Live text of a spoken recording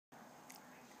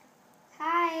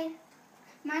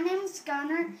My name's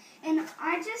Gunner, and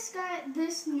I just got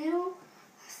this new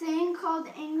thing called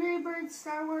Angry Birds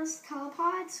Star Wars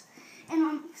Telepods,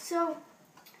 and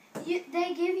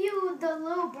they give you the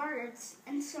little birds,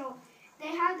 and so they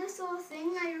have this little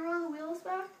thing that you roll the wheels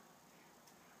back,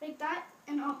 like that,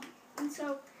 and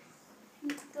so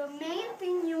the main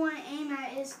thing you want to aim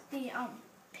at is the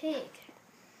pig.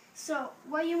 So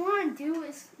what you want to do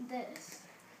is this,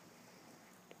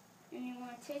 and you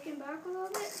want to take it back a little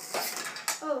bit.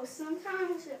 Oh,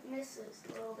 sometimes it misses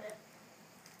a little bit,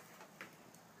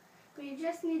 but you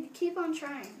just need to keep on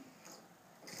trying.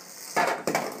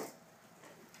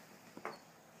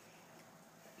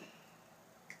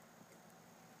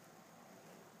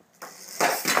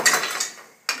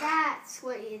 That's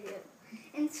what you do.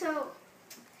 And so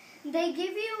they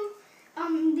give you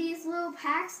these little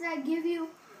packs that give you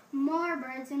more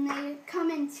birds, and they come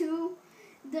in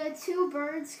the two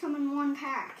birds come in one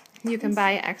pack. You can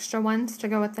buy extra ones to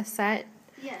go with the set?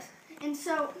 Yes. And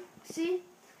so, see?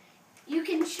 You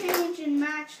can change and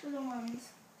match the ones.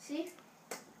 See?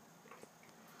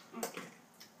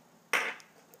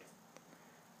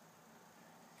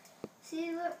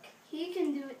 See, look. He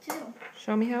can do it too.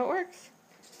 Show me how it works.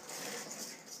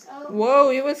 Oh.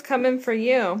 Whoa, it was coming for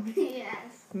you.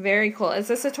 Yes. Very cool. Is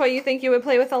this a toy you think you would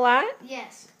play with a lot?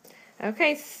 Yes.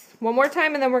 Okay, one more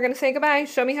time and then we're going to say goodbye.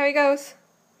 Show me how he goes.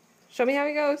 Show me how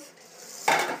he goes.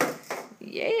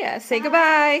 Yeah, say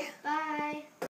goodbye. Bye.